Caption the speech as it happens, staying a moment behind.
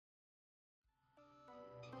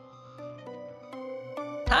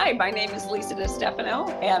Hi, my name is Lisa DiStefano,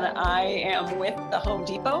 and I am with the Home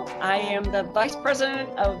Depot. I am the Vice President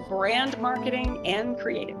of Brand Marketing and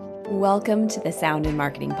Creative. Welcome to the Sound and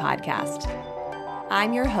Marketing Podcast.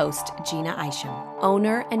 I'm your host, Gina Isham,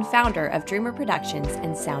 owner and founder of Dreamer Productions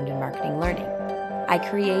and Sound and Marketing Learning. I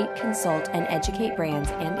create, consult, and educate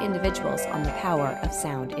brands and individuals on the power of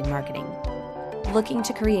sound in marketing. Looking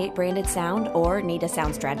to create branded sound or need a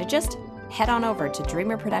sound strategist? Head on over to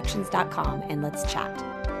dreamerproductions.com and let's chat.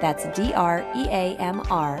 That's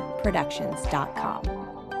DREAMR Productions.com.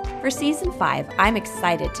 For Season 5, I'm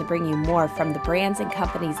excited to bring you more from the brands and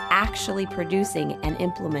companies actually producing and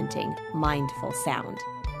implementing mindful sound.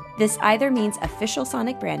 This either means official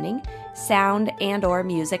sonic branding, sound and or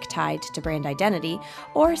music tied to brand identity,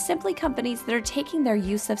 or simply companies that are taking their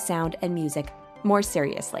use of sound and music more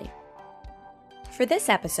seriously. For this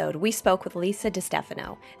episode, we spoke with Lisa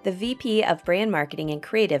DiStefano, the VP of Brand Marketing and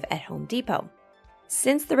Creative at Home Depot.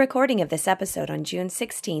 Since the recording of this episode on June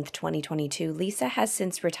 16th, 2022, Lisa has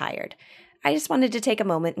since retired. I just wanted to take a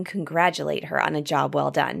moment and congratulate her on a job well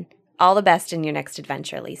done. All the best in your next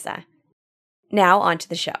adventure, Lisa. Now on to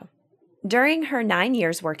the show. During her 9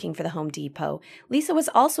 years working for the Home Depot, Lisa was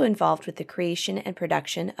also involved with the creation and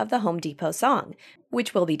production of the Home Depot song,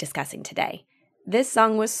 which we'll be discussing today. This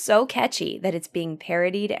song was so catchy that it's being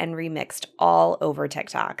parodied and remixed all over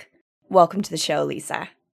TikTok. Welcome to the show, Lisa.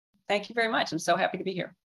 Thank you very much. I'm so happy to be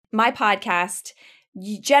here. My podcast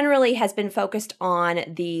generally has been focused on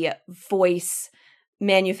the voice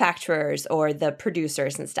manufacturers or the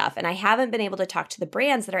producers and stuff, and I haven't been able to talk to the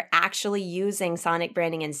brands that are actually using sonic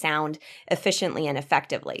branding and sound efficiently and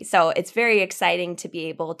effectively. So it's very exciting to be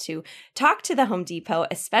able to talk to the Home Depot,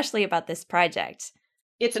 especially about this project.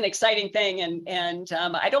 It's an exciting thing, and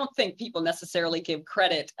I don't think people necessarily give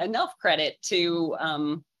enough credit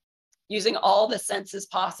to using all the senses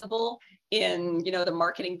possible in the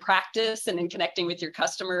marketing practice and in connecting with your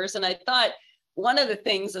customers. And I thought one of the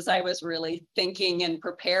things as I was really thinking and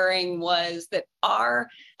preparing was that our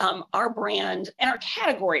brand and our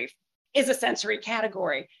category is a sensory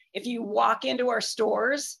category. If you walk into our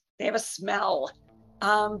stores, they have a smell.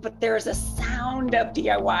 But there's a sound of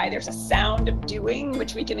DIY, there's a sound of doing,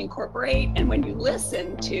 which we can incorporate. And when you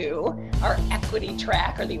listen to our equity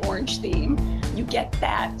track or the orange theme, you get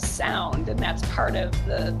that sound. And that's part of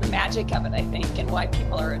the magic of it, I think, and why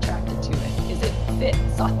people are attracted to it, is it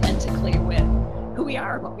fits authentically with who we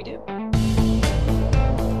are and what we do.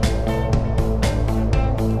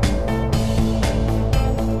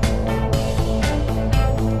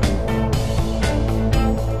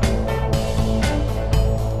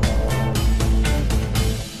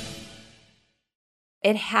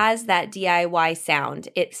 It has that DIY sound.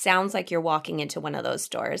 It sounds like you're walking into one of those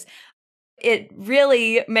stores. It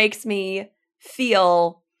really makes me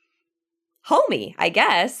feel homey, I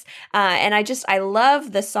guess. And I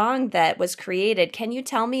love the song that was created. Can you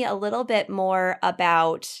tell me a little bit more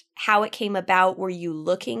about how it came about? Were you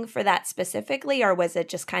looking for that specifically, or was it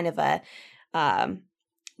just kind of a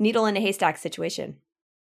needle in a haystack situation?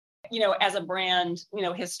 As a brand,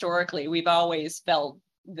 historically, we've always felt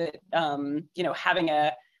that having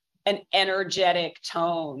an energetic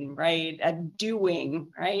tone, right, a doing,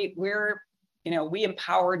 right, we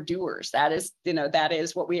empower doers. That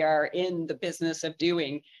is what we are in the business of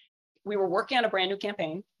doing. We were working on a brand new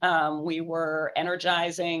campaign. We were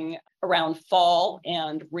energizing around fall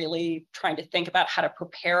and really trying to think about how to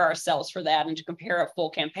prepare ourselves for that and to compare a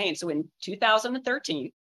full campaign. So in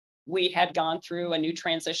 2013, we had gone through a new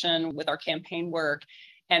transition with our campaign work.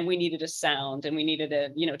 And we needed a sound, and we needed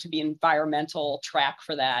to be environmental track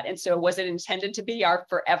for that. And so was it intended to be our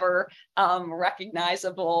forever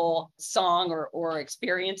recognizable song or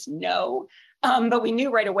experience? No. But we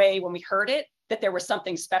knew right away when we heard it that there was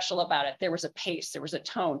something special about it. There was a pace, there was a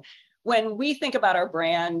tone. When we think about our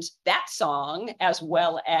brand, that song, as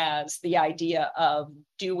well as the idea of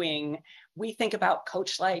doing, we think about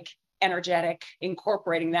Coach-like, energetic,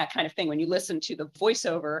 incorporating that kind of thing. When you listen to the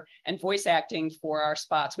voiceover and voice acting for our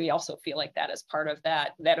spots, we also feel like that is part of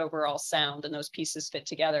that overall sound, and those pieces fit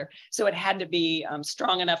together. So it had to be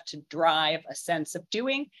strong enough to drive a sense of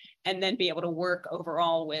doing, and then be able to work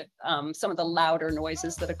overall with some of the louder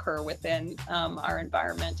noises that occur within our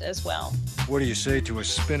environment as well. What do you say to a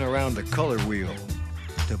spin around the color wheel?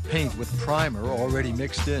 To paint with primer already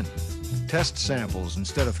mixed in. Test samples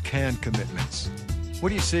instead of canned commitments. What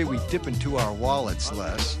do you say we dip into our wallets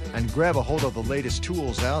less and grab a hold of the latest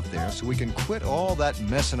tools out there so we can quit all that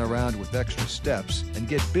messing around with extra steps and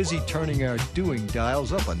get busy turning our doing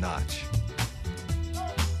dials up a notch?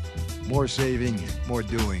 More saving, more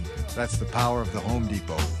doing. That's the power of the Home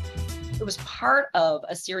Depot. It was part of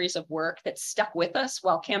a series of work that stuck with us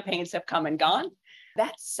while campaigns have come and gone.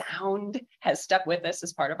 That sound has stuck with us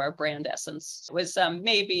as part of our brand essence. It was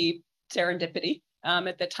maybe serendipity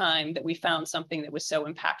at the time that we found something that was so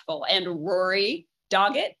impactful. And Rory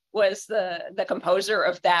Doggett was the composer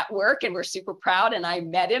of that work, and we're super proud. And I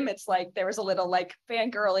met him. It's like there was a little like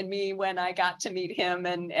fangirl in me when I got to meet him,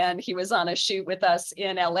 and he was on a shoot with us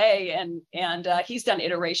in LA, and he's done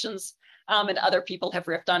iterations. And other people have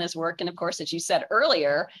riffed on his work. And of course, as you said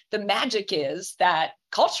earlier, the magic is that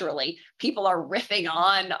culturally, people are riffing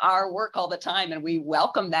on our work all the time, and we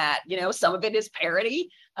welcome that. You know, some of it is parody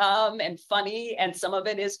and funny, and some of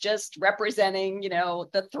it is just representing, you know,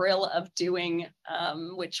 the thrill of doing,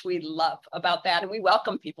 which we love about that. And we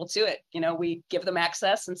welcome people to it. You know, we give them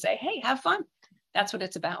access and say, hey, have fun. That's what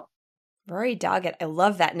it's about. Rory Doggett. I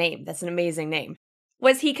love that name. That's an amazing name.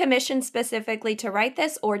 Was he commissioned specifically to write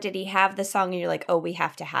this, or did he have the song and you're like, oh, we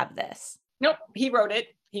have to have this? Nope, he wrote it.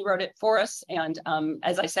 He wrote it for us. And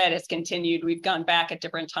as I said, it's continued. We've gone back at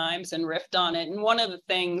different times and riffed on it. And one of the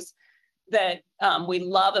things that we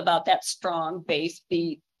love about that strong bass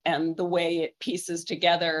beat and the way it pieces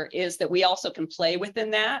together is that we also can play within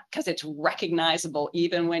that, because it's recognizable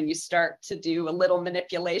even when you start to do a little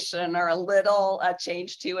manipulation or a little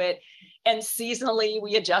change to it. And seasonally,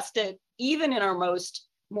 we adjust it. Even in our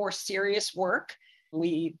more serious work,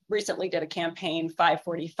 we recently did a campaign,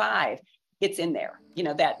 545. It's in there, you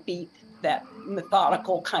know, that beat, that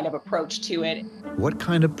methodical kind of approach to it. What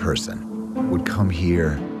kind of person would come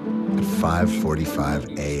here at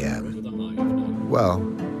 5:45 a.m.? Well,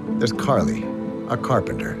 there's Carly, a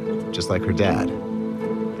carpenter, just like her dad.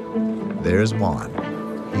 There's Juan.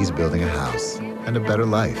 He's building a house and a better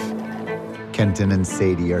life. Kenton and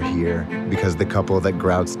Sadie are here because the couple that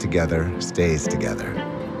grouts together stays together.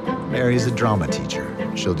 Mary's a drama teacher.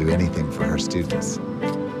 She'll do anything for her students,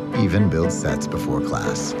 even build sets before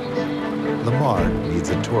class. Lamar needs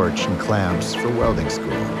a torch and clamps for welding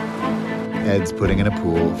school. Ed's putting in a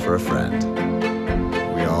pool for a friend.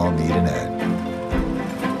 We all need an Ed.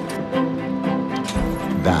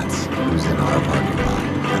 That's who's in our parking lot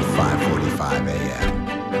at 5:45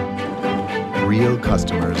 a.m. Real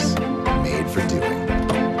customers made for doing.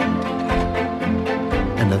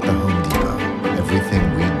 And at the Home Depot, everything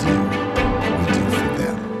we do for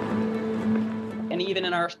them. And even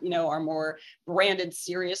in our, you know, our more branded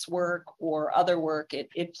serious work or other work,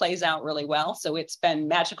 it plays out really well. So it's been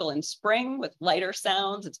magical in spring with lighter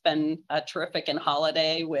sounds. It's been terrific in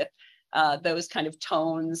holiday with those kind of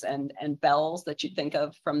tones and bells that you think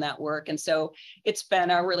of from that work. And so it's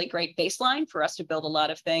been a really great baseline for us to build a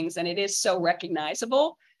lot of things. And it is so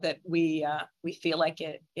recognizable that we feel like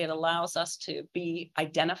it allows us to be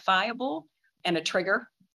identifiable and a trigger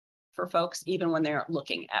for folks, even when they're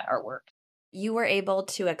looking at our work. You were able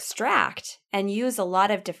to extract and use a lot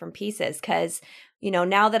of different pieces because, you know,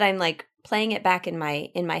 now that I'm like playing it back in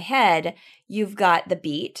my head, you've got the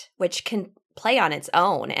beat, which can play on its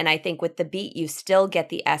own. And I think with the beat, you still get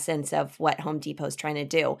the essence of what Home Depot is trying to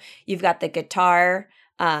do. You've got the guitar,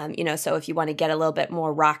 you know, so if you want to get a little bit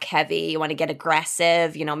more rock heavy, you want to get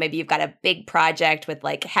aggressive, you know, maybe you've got a big project with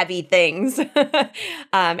like heavy things.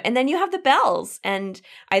 And then you have the bells. And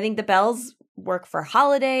I think the bells work for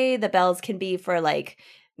holiday. The bells can be for like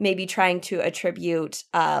maybe trying to attribute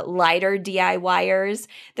lighter DIYers.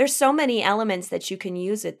 There's so many elements that you can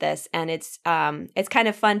use with this, and it's kind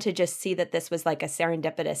of fun to just see that this was like a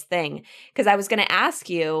serendipitous thing. Because I was going to ask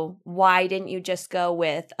you, why didn't you just go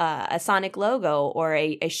with a Sonic logo or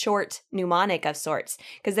a short mnemonic of sorts?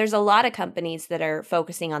 Because there's a lot of companies that are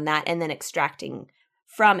focusing on that and then extracting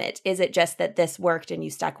from it. Is it just that this worked and you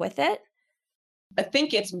stuck with it? I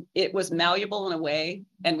think it was malleable in a way,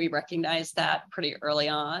 and we recognized that pretty early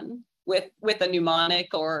on with a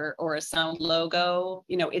mnemonic or a sound logo.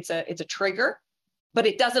 You know, it's a trigger, but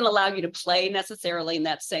it doesn't allow you to play necessarily in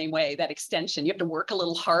that same way, that extension. You have to work a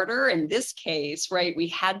little harder. In this case, right, we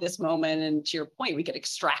had this moment, and to your point, we could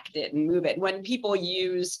extract it and move it. When people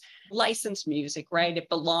use licensed music, right, it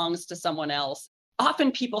belongs to someone else.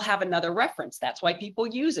 Often people have another reference. That's why people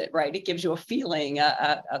use it, right? It gives you a feeling,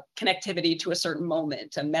 a connectivity to a certain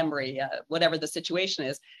moment, a memory, whatever the situation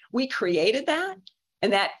is. We created that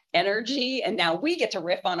and that energy, and now we get to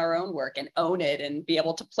riff on our own work and own it and be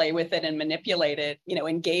able to play with it and manipulate it, you know,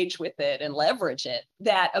 engage with it and leverage it.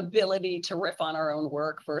 That ability to riff on our own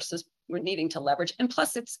work versus we're needing to leverage. And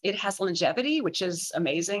plus it has longevity, which is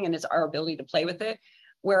amazing, and it's our ability to play with it.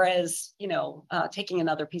 Whereas, you know, taking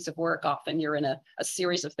another piece of work, often you're in a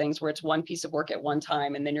series of things where it's one piece of work at one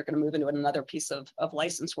time, and then you're going to move into another piece of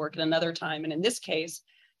license work at another time. And in this case,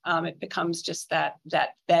 it becomes just that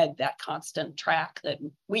bed, that constant track that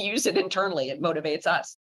we use it internally. It motivates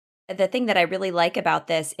us. The thing that I really like about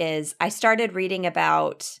this is I started reading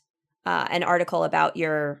about an article about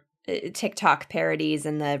your TikTok parodies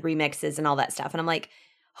and the remixes and all that stuff. And I'm like,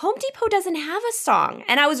 Home Depot doesn't have a song.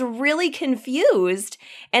 And I was really confused.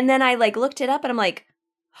 And then I looked it up and I'm like,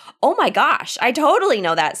 oh my gosh, I totally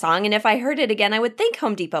know that song. And if I heard it again, I would think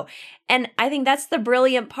Home Depot. And I think that's the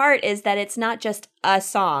brilliant part, is that it's not just a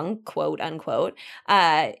song, quote unquote.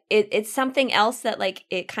 It's something else that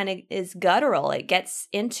it kind of is guttural. It gets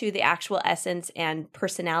into the actual essence and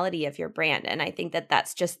personality of your brand. And I think that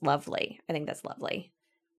that's just lovely. I think that's lovely.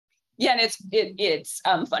 Yeah, and it's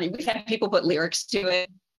funny. We've had people put lyrics to it,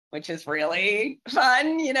 which is really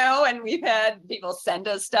fun, and we've had people send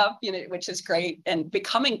us stuff, which is great. And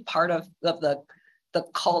becoming part of the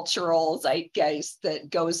cultural zeitgeist that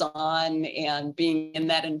goes on and being in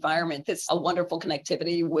that environment, it's a wonderful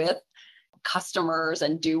connectivity with customers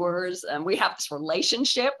and doers. And we have this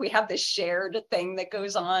relationship, we have this shared thing that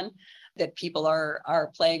goes on, that people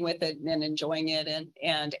are playing with it and enjoying it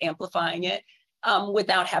and amplifying it.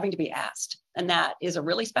 Without having to be asked. And that is a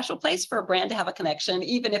really special place for a brand to have a connection,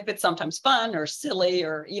 even if it's sometimes fun or silly,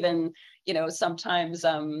 or even, sometimes,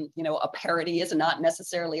 a parody is not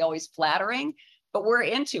necessarily always flattering, but we're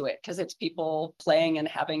into it because it's people playing and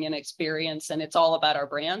having an experience, and it's all about our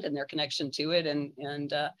brand and their connection to it. And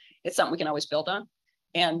it's something we can always build on.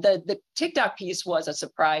 And the TikTok piece was a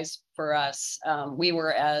surprise for us. We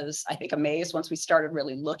were, as I think, amazed once we started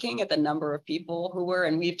really looking at the number of people who were,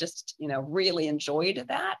 and we've just, really enjoyed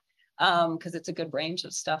that because it's a good range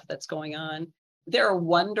of stuff that's going on. There are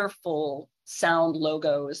wonderful sound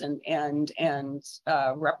logos and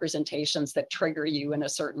representations that trigger you in a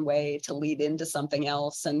certain way to lead into something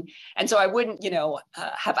else. And so I wouldn't,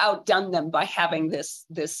 have outdone them by having this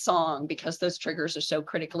song, because those triggers are so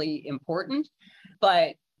critically important.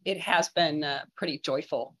 But it has been a pretty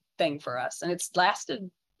joyful thing for us. And it's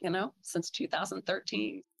lasted, since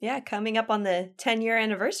 2013. Yeah, coming up on the 10-year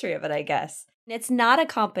anniversary of it, I guess. It's not a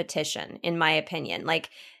competition, in my opinion.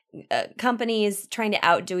 Companies trying to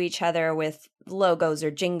outdo each other with logos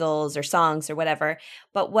or jingles or songs or whatever.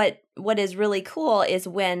 But what is really cool is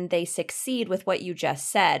when they succeed with what you just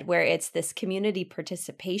said, where it's this community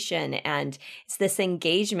participation and it's this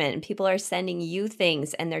engagement, and people are sending you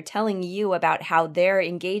things and they're telling you about how they're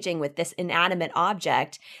engaging with this inanimate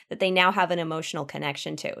object that they now have an emotional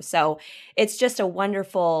connection to. So it's just a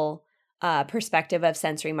wonderful perspective of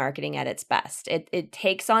sensory marketing at its best. It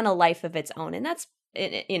takes on a life of its own, and that's,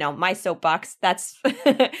 my soapbox, that's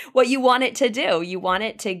what you want it to do. You want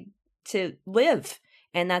it to live,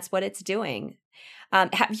 and that's what it's doing.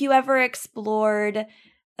 Have you ever explored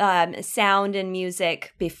sound and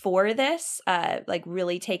music before this?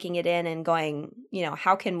 Really taking it in and going,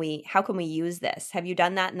 how can we use this? Have you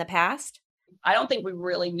done that in the past? I don't think we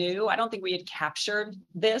really knew. I don't think we had captured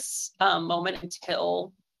this moment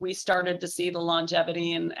until we started to see the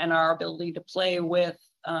longevity and our ability to play with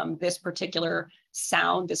this particular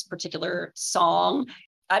sound, this particular song.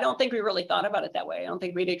 I don't think we really thought about it that way. I don't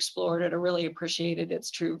think we'd explored it or really appreciated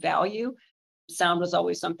its true value. Sound was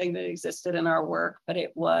always something that existed in our work, but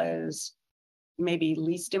it was maybe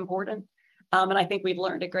least important. And I think we've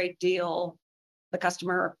learned a great deal. The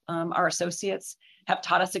customer, our associates, have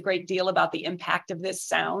taught us a great deal about the impact of this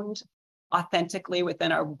sound authentically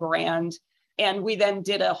within our brand. And we then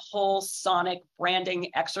did a whole sonic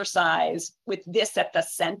branding exercise with this at the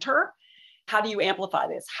center. How do you amplify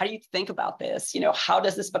this? How do you think about this? How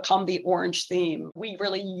does this become the orange theme? We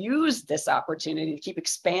really used this opportunity to keep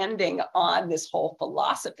expanding on this whole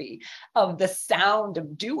philosophy of the sound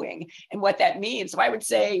of doing and what that means. So I would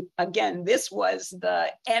say, again, this was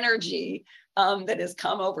the energy that has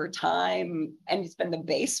come over time, and it's been the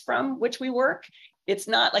base from which we work. It's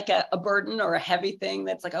not like a burden or a heavy thing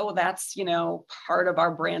that's like, oh, that's, part of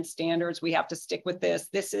our brand standards. We have to stick with this.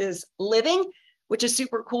 This is living, which is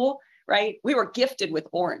super cool, right? We were gifted with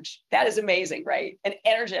orange. That is amazing, right? An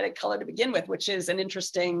energetic color to begin with, which is an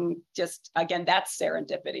interesting, again, that's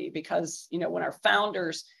serendipity, because, when our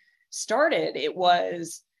founders started, it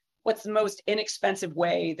was, what's the most inexpensive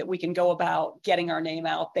way that we can go about getting our name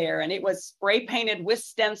out there? And it was spray painted with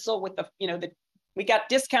stencil with we got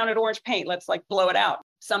discounted orange paint. Let's blow it out.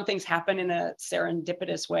 Some things happen in a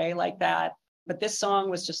serendipitous way like that. But this song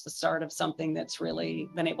was just the start of something that's really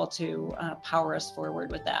been able to power us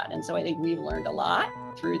forward with that. And so I think we've learned a lot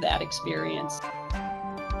through that experience.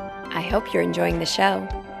 I hope you're enjoying the show.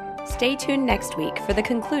 Stay tuned next week for the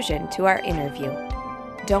conclusion to our interview.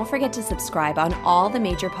 Don't forget to subscribe on all the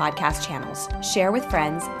major podcast channels, share with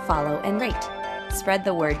friends, follow, and rate. spread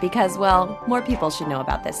the word because, well, more people should know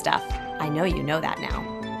about this stuff. I know you know that now.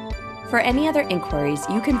 For any other inquiries,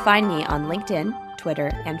 you can find me on LinkedIn,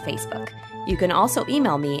 Twitter, and Facebook. You can also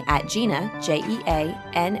email me at Jeanna, Jeanna,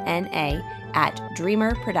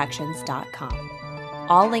 @dreamerproductions.com.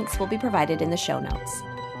 All links will be provided in the show notes.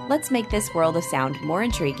 Let's make this world of sound more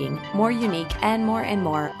intriguing, more unique, and more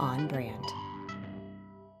on brand.